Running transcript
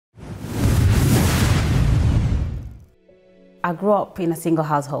I grew up in a single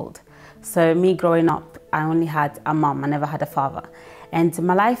household. So me growing up, I only had a mom, I never had a father. And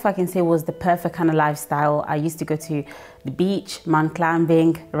my life, I can say, was the perfect kind of lifestyle. I used to go to the beach, mountain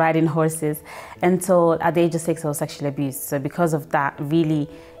climbing, riding horses, until at the age of 6, I was sexually abused. So because of that, really,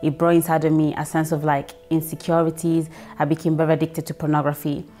 it brought inside of me a sense of like insecurities. I became very addicted to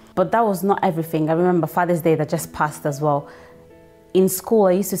pornography. But that was not everything. I remember Father's Day that just passed as well. In school,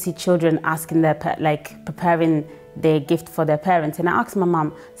 I used to see children asking preparing their gift for their parents. And I asked my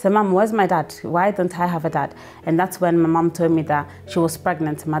mom, so Mom, where's my dad? Why don't I have a dad? And that's when my mom told me that she was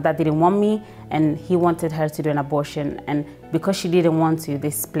pregnant. My dad didn't want me and he wanted her to do an abortion. And because she didn't want to, they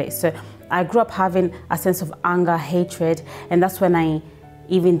split. So I grew up having a sense of anger, hatred. And that's when I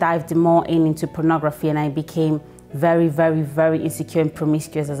even dived more into pornography, and I became very, very, very insecure and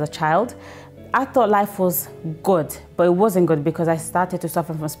promiscuous as a child. I thought life was good, but it wasn't good because I started to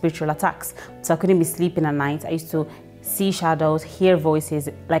suffer from spiritual attacks. So I couldn't be sleeping at night. I used to see shadows, hear voices,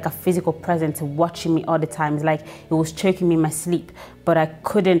 like a physical presence watching me all the time. It's like it was choking me in my sleep, but I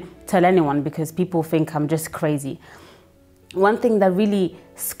couldn't tell anyone because people think I'm just crazy. One thing that really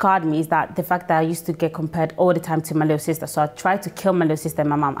scarred me is that the fact that I used to get compared all the time to my little sister. So I tried to kill my little sister and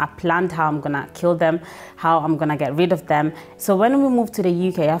my mom. I planned how I'm gonna kill them, how I'm gonna get rid of them. So when we moved to the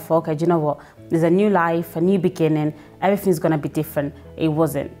UK, I thought, okay, do you know what? There's a new life, a new beginning. Everything's gonna be different. It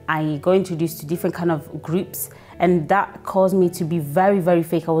wasn't. I got introduced to different kind of groups, and that caused me to be very, very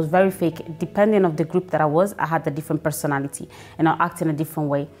fake. I was very fake. Depending on the group that I was, I had a different personality and I acted in a different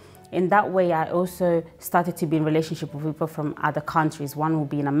way. In that way, I also started to be in relationship with people from other countries. One will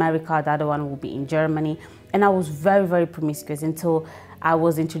be in America, the other one will be in Germany. And I was very, very promiscuous until I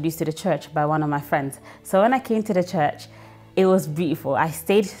was introduced to the church by one of my friends. So when I came to the church, it was beautiful. I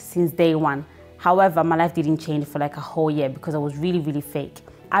stayed since day one. However, my life didn't change for like a whole year because I was really, really fake.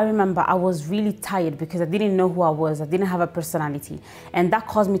 I remember I was really tired because I didn't know who I was. I didn't have a personality. And that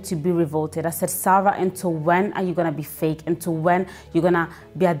caused me to be revolted. I said, Sarah, until when are you gonna be fake? Until when you're gonna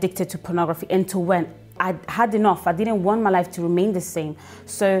be addicted to pornography? Until when? I had enough. I didn't want my life to remain the same.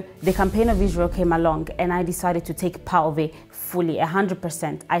 So the campaign of Israel came along and I decided to take part of it fully,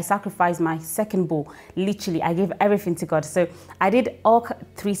 100%. I sacrificed my second bull. Literally, I gave everything to God. So I did all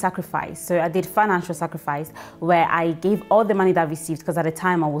 3 sacrifices. So I did financial sacrifice where I gave all the money that I received because at the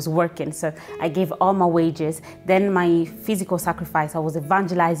time I was working. So I gave all my wages. Then my physical sacrifice, I was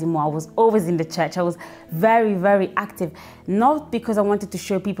evangelizing more. I was always in the church. I was very, very active. Not because I wanted to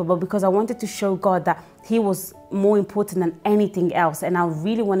show people, but because I wanted to show God that He was more important than anything else. And I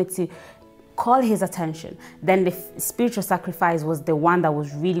really wanted to call His attention. Then the spiritual sacrifice was the one that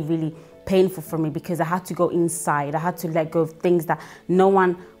was really, really painful for me because I had to go inside. I had to let go of things that no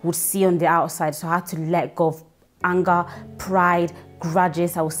one would see on the outside. So I had to let go of anger, pride,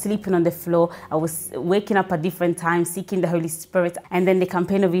 grudges. I was sleeping on the floor. I was waking up at different times, seeking the Holy Spirit. And then the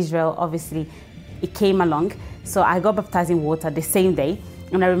campaign of Israel, obviously, it came along. So I got baptized in water the same day.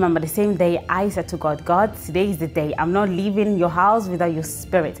 And I remember the same day I said to God, God, today is the day. I'm not leaving your house without your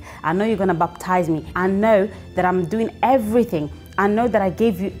spirit. I know you're going to baptize me. I know that I'm doing everything. I know that I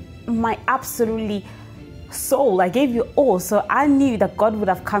gave you my absolutely soul. I gave you all. So I knew that God would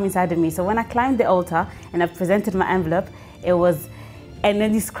have come inside of me. So when I climbed the altar and I presented my envelope, it was an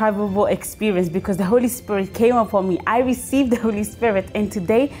indescribable experience because the Holy Spirit came upon me. I received the Holy Spirit, and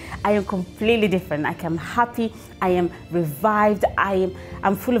today I am completely different. I am happy, I am revived,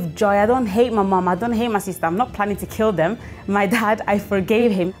 I'm full of joy. I don't hate my mom, I don't hate my sister. I'm not planning to kill them. My dad, I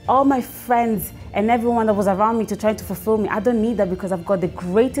forgave him. All my friends and everyone that was around me to try to fulfill me, I don't need that because I've got the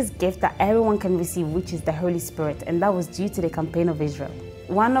greatest gift that everyone can receive, which is the Holy Spirit. And that was due to the campaign of Israel.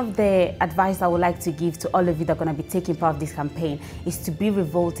 One of the advice I would like to give to all of you that are going to be taking part of this campaign is to be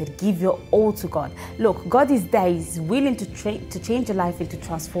revolted. Give your all to God. Look, God is there. He's willing to change your life and to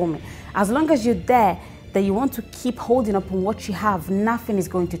transform it. As long as you're there, that you want to keep holding up on what you have, nothing is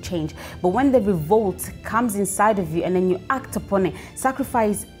going to change. But when the revolt comes inside of you and then you act upon it,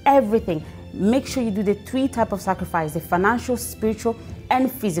 sacrifice everything. Make sure you do the 3 types of sacrifice, the financial, spiritual, and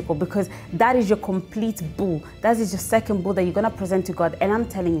physical, because that is your complete bull. That is your second bull that you're going to present to God. And I'm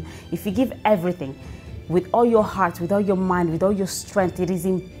telling you, if you give everything with all your heart, with all your mind, with all your strength, it is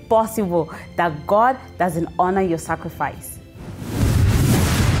impossible that God doesn't honor your sacrifice.